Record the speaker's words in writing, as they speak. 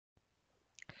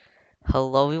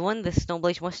Hello everyone, this is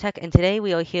Snowblaze Tech, and today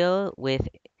we are here with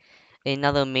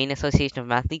another main Association of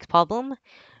Math Leagues problem.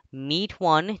 Meet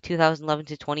 1, 2011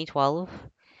 to 2012,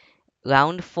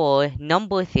 Round 4,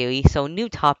 Number Theory, so new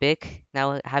topic,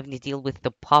 now having to deal with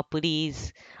the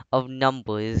properties of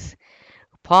numbers.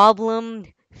 Problem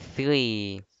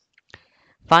 3.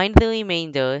 Find the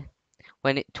remainder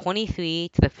when 23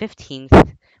 to the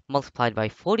 15th multiplied by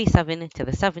 47 to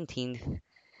the 17th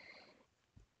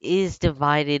is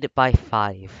divided by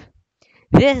 5.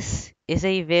 This is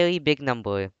a very big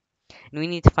number, and we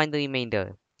need to find the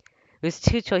remainder. There's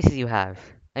two choices you have.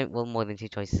 Well, more than two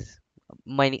choices.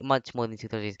 Much more than two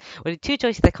choices. But the two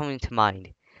choices that come into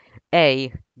mind.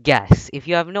 A, guess. If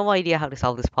you have no idea how to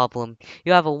solve this problem,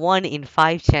 you have a 1 in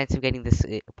 5 chance of getting this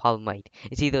problem right.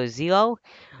 It's either 0,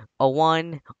 a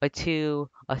 1, a 2,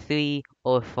 a 3,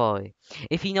 or a 4.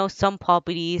 If you know some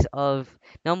properties of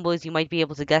numbers, you might be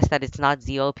able to guess that it's not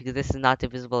 0 because this is not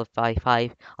divisible by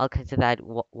 5. I'll get to that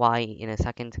why in a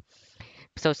second.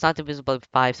 So it's not divisible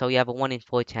by 5, so you have a 1 in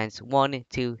 4 chance. 1,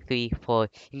 2, 3, 4.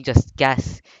 You can just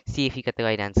guess, see if you get the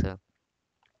right answer.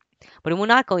 But we're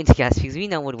not going to guess because we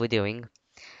know what we're doing.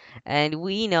 And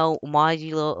we know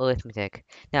modular arithmetic.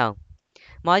 Now,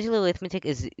 modular arithmetic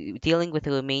is dealing with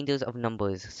the remainders of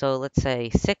numbers. So let's say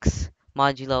 6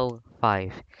 modulo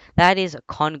 5. That is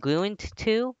congruent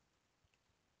to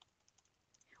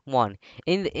 1.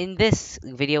 In this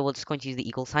video, we're just going to use the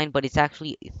equal sign, but it's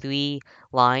actually 3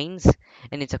 lines,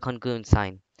 and it's a congruent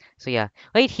sign. So yeah,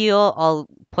 right here, I'll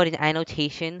put an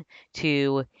annotation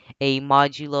to a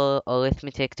modular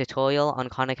arithmetic tutorial on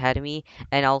Khan Academy,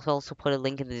 and I'll also put a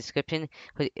link in the description.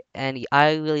 And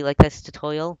I really like this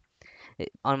tutorial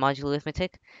on modular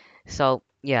arithmetic. So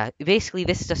yeah, basically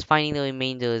this is just finding the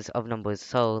remainders of numbers.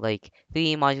 So like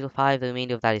 3 modulo 5, the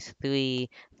remainder of that is 3.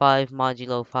 5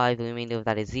 modulo 5, the remainder of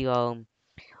that is 0.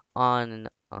 On and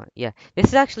on. Yeah, this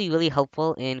is actually really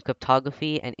helpful in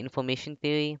cryptography and information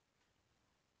theory.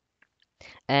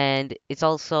 And it's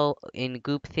also in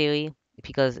group theory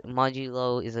because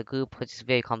modulo is a group, which is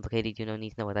very complicated. You don't need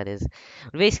to know what that is.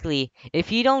 But basically,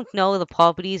 if you don't know the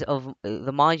properties of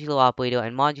the modulo operator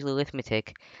and modular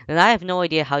arithmetic, then I have no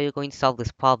idea how you're going to solve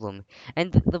this problem.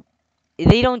 And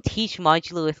they don't teach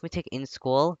modular arithmetic in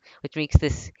school, which makes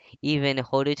this even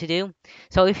harder to do.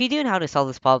 So if you do know how to solve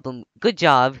this problem, good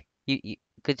job.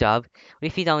 Good job. But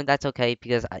if you don't, that's okay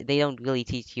because they don't really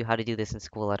teach you how to do this in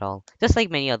school at all. Just like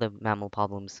many other MAML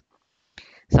problems.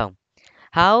 So,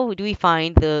 how do we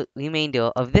find the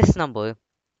remainder of this number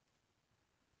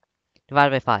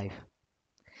divided by 5?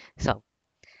 So,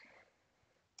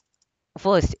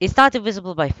 first, it's not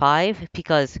divisible by 5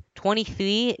 because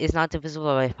 23 is not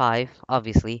divisible by 5,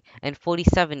 obviously, and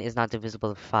 47 is not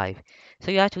divisible by 5. So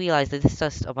you have to realize that this is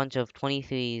just a bunch of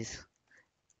 23s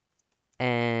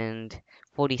and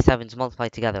 47s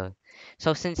multiplied together.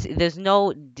 So since there's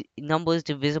no numbers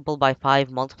divisible by 5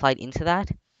 multiplied into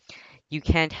that, you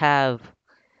can't have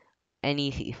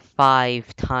any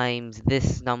 5 times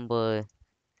this number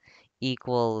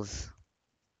equals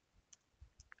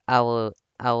our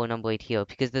number right here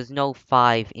because there's no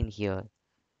 5 in here.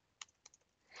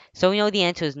 So we know the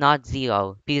answer is not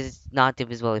 0 because it's not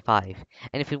divisible by 5.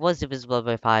 And if it was divisible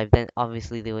by 5, then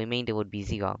obviously the remainder would be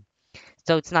 0.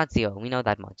 So it's not 0, we know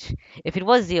that much. If it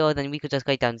was 0, then we could just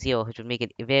write down 0, which would make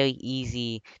it very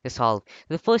easy to solve.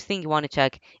 The first thing you want to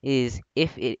check is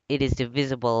if it is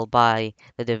divisible by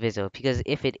the divisor, because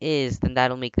if it is, then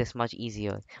that'll make this much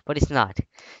easier. But it's not.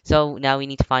 So now we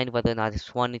need to find whether or not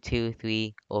it's 1, 2,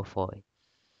 3, or 4.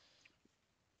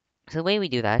 So the way we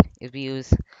do that is we use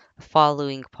the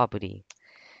following property.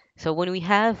 So when we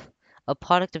have a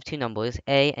product of two numbers,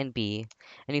 a and b,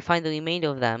 and we find the remainder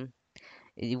of them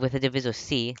with a divisor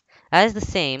c, that is the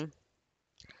same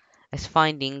as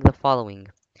finding the following.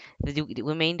 The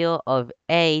remainder of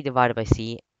a divided by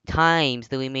c times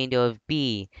the remainder of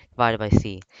b divided by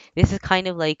c. This is kind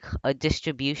of like a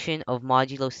distribution of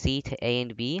modulo c to a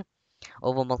and b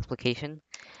over multiplication.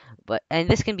 And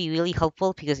this can be really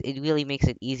helpful because it really makes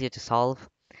it easier to solve.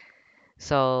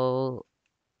 So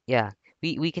yeah,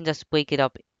 we can just break it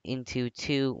up into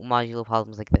two modulo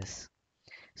problems like this.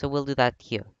 So we'll do that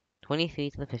here. 23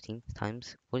 to the 15th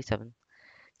times 47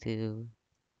 to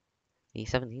the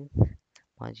 17th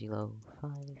modulo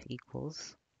 5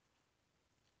 equals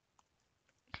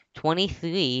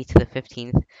 23 to the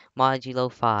 15th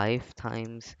modulo 5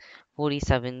 times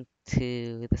 47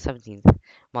 to the 17th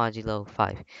modulo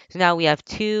 5. So now we have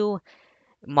two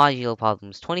modulo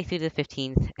problems, 23 to the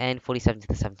 15th and 47 to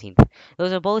the 17th.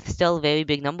 Those are both still very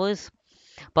big numbers,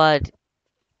 but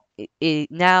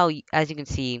now, as you can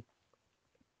see,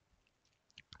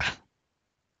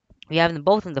 we have them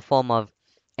both in the form of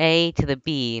a to the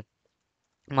b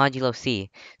modulo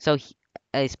c. So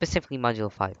specifically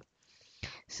modulo 5.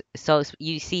 So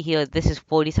you see here, this is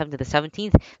 47 to the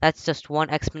 17th. That's just one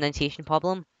exponentiation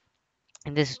problem.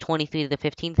 And this is 23 to the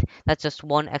 15th. That's just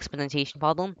one exponentiation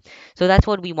problem. So that's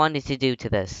what we wanted to do to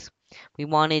this. We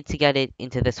wanted to get it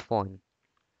into this form.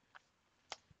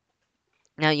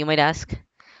 Now you might ask,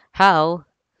 how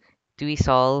do we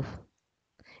solve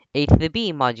a to the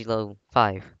b modulo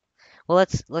 5? Well,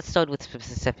 let's start with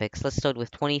specifics. Let's start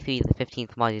with 23 to the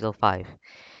 15th modulo 5.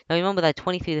 Now remember that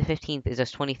 23 to the 15th is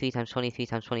just 23 times 23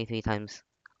 times 23 times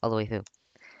all the way through.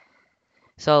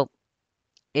 So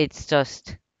it's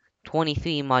just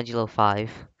 23 modulo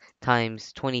 5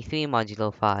 times 23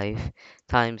 modulo 5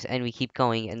 times, and we keep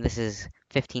going, and this is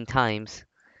 15 times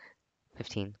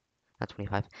 15, not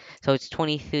 25. So it's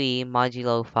 23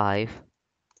 modulo 5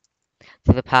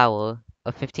 to the power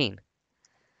of 15.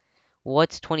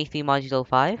 What's 23 modulo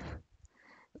 5?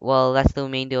 Well, that's the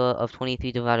remainder of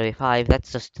 23 divided by 5.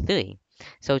 That's just 3.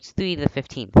 So it's 3 to the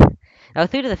 15th. Now,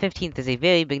 3 to the 15th is a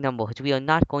very big number, which we are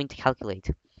not going to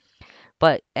calculate.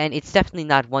 And it's definitely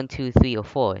not 1, 2, 3, or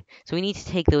 4. So we need to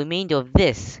take the remainder of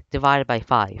this divided by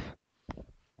 5.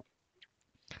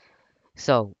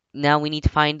 So now we need to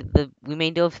find the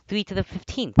remainder of 3 to the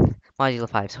 15th modulo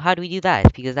 5. So how do we do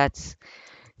that? Because that's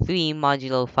 3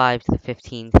 modulo 5 to the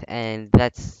 15th,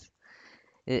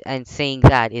 and saying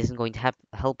that isn't going to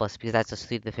help us because that's just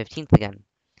 3 to the 15th again.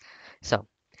 So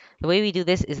the way we do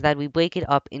this is that we break it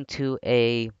up into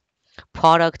a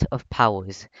product of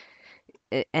powers.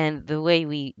 And the way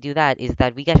we do that is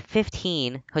that we get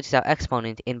 15, which is our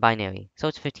exponent, in binary. So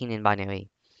it's 15 in binary.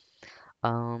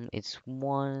 It's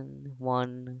 1,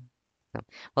 1. No.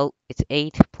 Well, it's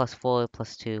 8 plus 4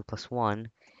 plus 2 plus 1,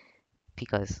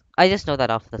 because I just know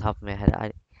that off the top of my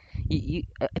head.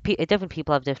 Different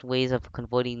people have different ways of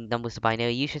converting numbers to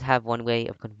binary. You should have one way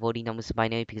of converting numbers to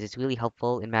binary because it's really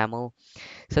helpful in MAML.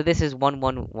 So this is 1,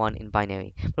 1, 1 in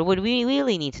binary. But what we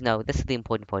really need to know, this is the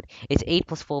important part, it's 8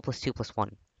 plus 4 plus 2 plus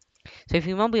 1. So if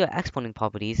you remember your exponent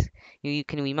properties, you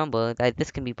can remember that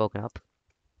this can be broken up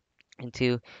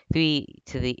into 3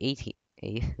 to the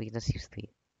 88th. We can just use 3.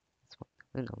 That's one.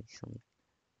 Oh, no,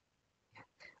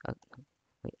 uh,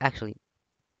 wait, actually,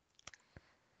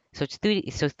 so it's 3.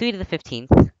 So 3 to the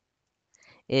 15th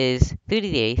is 3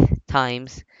 to the 8th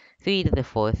times 3 to the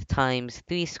 4th times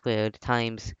 3 squared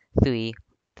times 3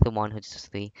 to the 1, which is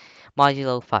just 3,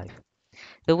 modulo 5.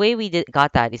 The way we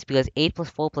got that is because 8 plus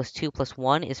 4 plus 2 plus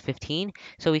 1 is 15,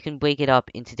 so we can break it up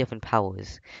into different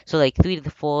powers. So like 3 to the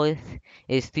 4th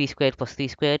is 3 squared plus 3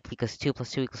 squared, because 2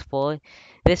 plus 2 equals 4.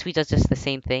 This we just the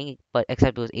same thing, but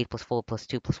except it was 8 plus 4 plus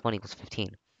 2 plus 1 equals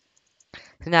 15.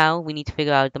 So now we need to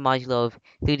figure out the modulo of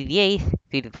 3 to the 8th,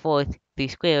 3 to the 4th, 3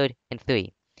 squared, and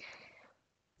 3.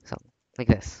 So, like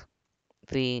this.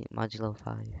 3 modulo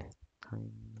 5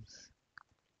 times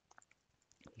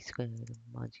 3 squared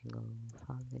modulo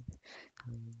 5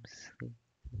 times 3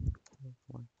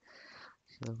 1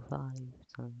 modulo 5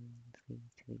 times 3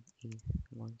 to the 8th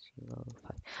modulo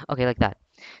 5. Okay, like that.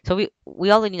 So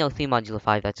we already know 3 modulo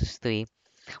 5, that's just 3.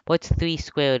 What's 3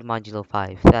 squared modulo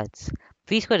 5? That's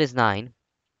 3 squared is 9,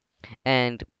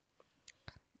 and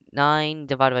 9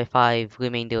 divided by 5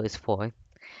 remainder is 4.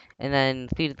 And then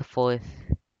 3 to the 4th,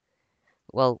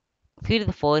 well, 3 to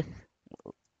the 4th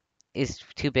is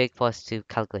too big for us to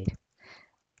calculate.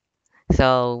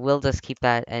 So we'll just keep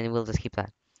that, and we'll just keep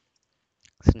that.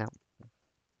 So now,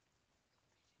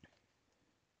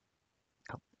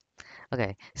 oh,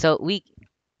 okay. So we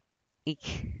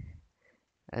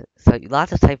so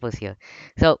lots of typos here.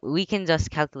 So we can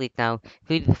just calculate now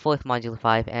 3 to the 4th modulo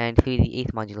 5 and 3 to the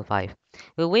 8th modulo 5.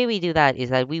 The way we do that is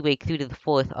that we break 3 to the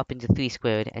 4th up into 3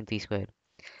 squared and 3 squared.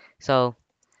 So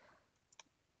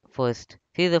first,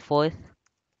 3 to the 4th.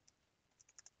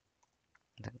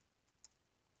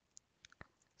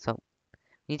 So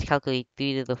we need to calculate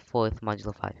 3 to the 4th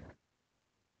modulo 5.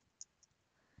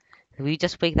 We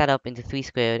just break that up into 3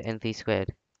 squared and 3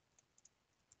 squared.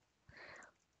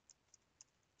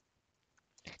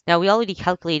 Now we already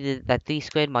calculated that 3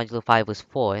 squared modulo 5 was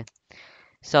 4.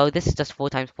 So this is just 4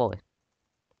 times 4.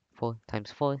 4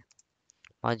 times 4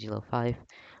 modulo 5.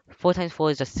 4 times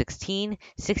 4 is just 16.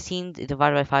 16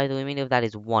 divided by 5, the remainder of that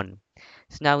is 1.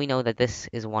 So now we know that this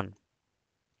is 1.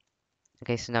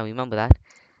 Okay, so now remember that.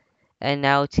 And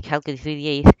now to calculate 3 to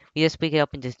the 8th, we just break it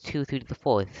up into 2 3 to the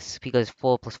 4th, because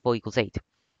 4 plus 4 equals 8.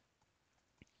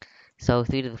 So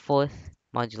 3 to the 4th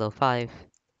modulo 5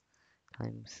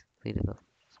 times 3 to the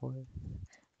 4th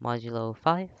modulo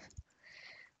 5.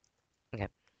 Okay,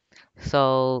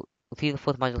 so 3 to the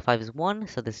 4th modulo 5 is 1,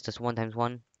 so this is just 1 times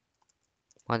 1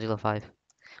 modulo 5.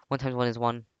 1 times 1 is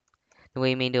 1. The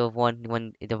remainder of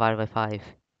 1 divided by 5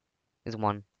 is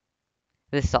 1.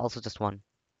 This is also just 1.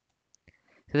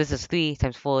 So this is 3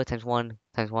 times 4 times 1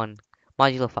 times 1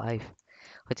 modulo 5,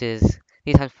 which is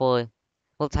 3 times 4.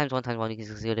 Well, times 1, you can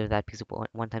just get rid of that because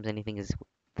 1 times anything is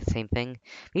the same thing.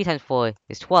 3 times 4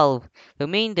 is 12. The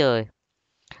remainder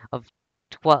of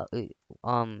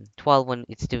 12 when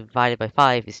it's divided by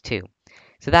 5 is 2.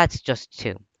 So that's just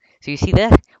 2. So you see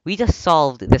that? We just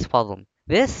solved this problem.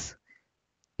 This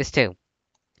is 2.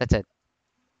 That's it.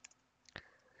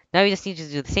 Now we just need to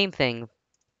do the same thing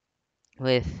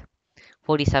with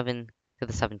 47 to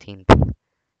the 17th.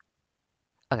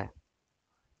 Okay,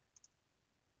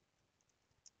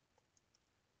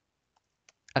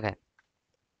 okay.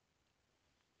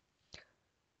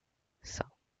 So,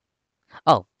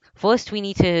 oh, first we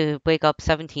need to break up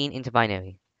 17 into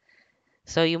binary.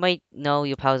 So you might know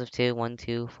your powers of 2, 1,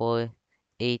 2, 4,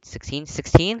 8, 16.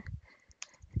 16?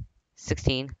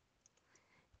 16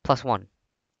 plus 1.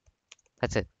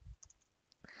 That's it.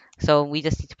 So we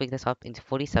just need to break this up into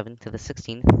 47 to the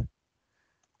 16th.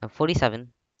 Now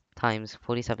 47 times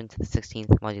 47 to the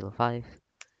 16th modulo 5.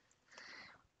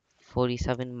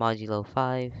 47 modulo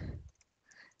 5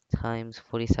 times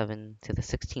 47 to the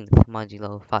 16th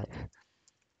modulo 5.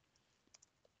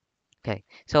 Okay,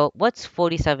 so what's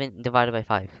 47 divided by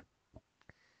 5?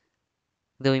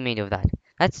 The remainder of that.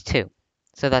 That's 2.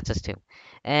 So that's just 2.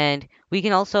 And we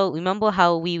can also, remember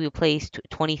how we replaced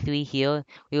 23 here?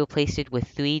 We replaced it with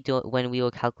 3 when we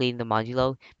were calculating the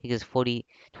modulo, because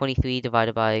 23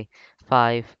 divided by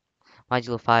 5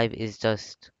 modulo 5 is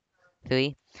just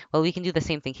 3. Well, we can do the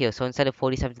same thing here. So instead of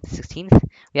 47 to the 16th,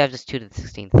 we have just 2 to the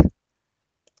 16th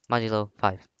modulo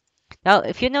 5. Now,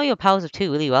 if you know your powers of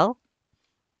 2 really well,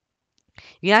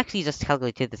 you can actually just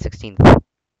calculate 2 to the 16th.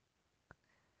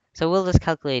 So we'll just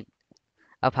calculate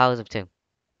our powers of 2.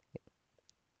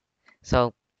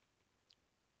 So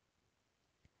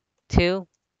 2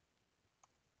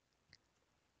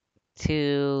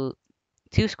 to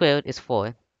 2 squared is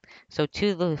 4. So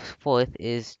 2 to the 4th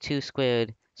is 2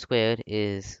 squared squared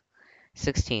is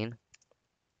 16.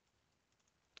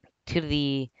 2 to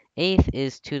the 8th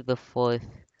is 2 to the 4th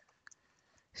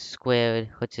squared,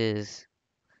 which is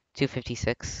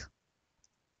 256.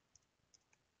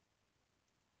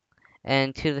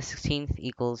 And 2 to the 16th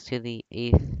equals 2 to the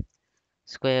 8th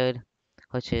squared,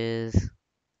 which is...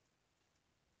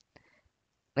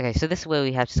 Okay, so this is where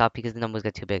we have to stop because the numbers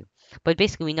get too big. But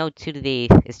basically, we know 2 to the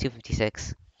 8th is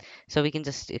 256. So we can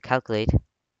just calculate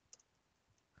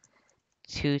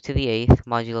 2 to the 8th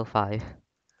modulo 5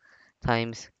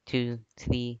 times 2 to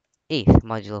the 8th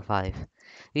modulo 5.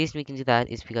 The reason we can do that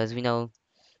is because we know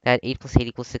that 8 plus 8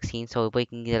 equals 16, so we're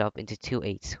breaking it up into 2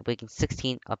 8s. We're breaking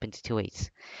 16 up into 2 8s.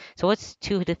 So what's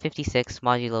 2 to the 56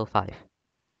 modulo 5?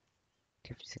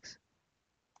 256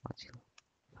 modulo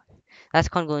 5. That's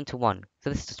congruent to 1. So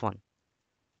this is just 1.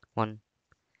 1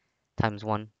 times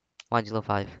 1 modulo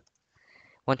 5.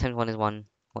 1 times 1 is 1.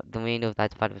 The remainder of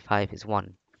that divided by 5 is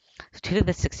 1. So 2 to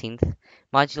the 16th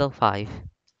modulo 5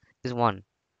 is 1.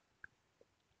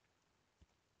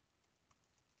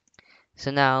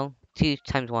 So now 2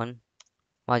 times 1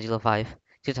 modulo 5.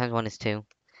 2 times 1 is 2.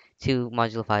 2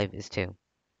 modulo 5 is 2.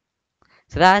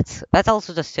 So that's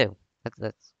also just 2.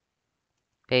 That's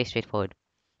very straightforward.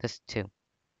 Just 2.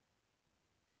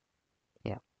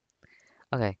 Yeah.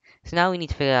 Okay. So now we need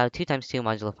to figure out 2 times 2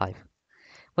 modulo 5.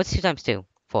 What's 2 times 2?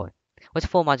 4. What's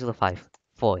 4 modulo 5?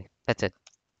 4. That's it.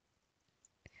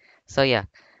 So yeah.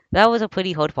 That was a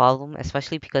pretty hard problem,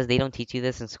 especially because they don't teach you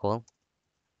this in school.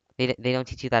 They don't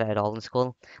teach you that at all in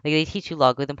school. Like, they teach you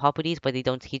logarithm properties, but they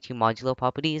don't teach you modulo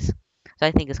properties. So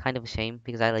I think it's kind of a shame,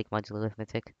 because I like modular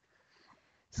arithmetic.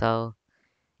 So,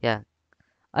 yeah.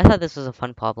 I thought this was a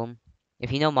fun problem.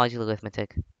 If you know modular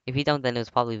arithmetic. If you don't, then it was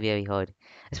probably very hard.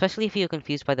 Especially if you're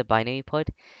confused by the binary part.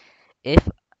 If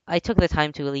I took the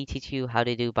time to really teach you how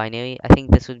to do binary, I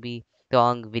think this would be the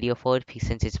wrong video for it,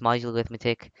 since it's modular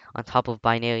arithmetic on top of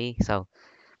binary. So,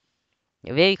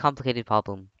 a very complicated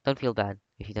problem. Don't feel bad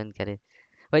if you didn't get it.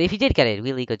 But if you did get it,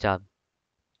 really good job.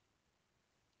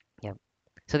 Yeah.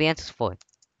 So the answer is 4.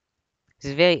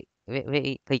 This is very,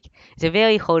 like, it's a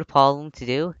very hard problem to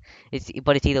do.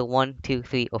 But it's either 1, 2,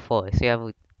 3, or 4. So you have,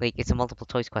 like, it's a multiple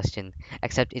choice question,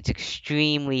 except it's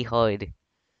extremely hard.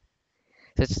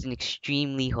 So it's an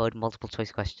extremely hard multiple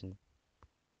choice question,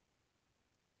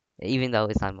 even though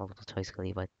it's not multiple choice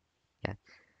really. But yeah.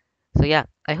 So yeah,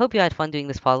 I hope you had fun doing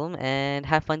this problem and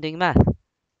have fun doing math.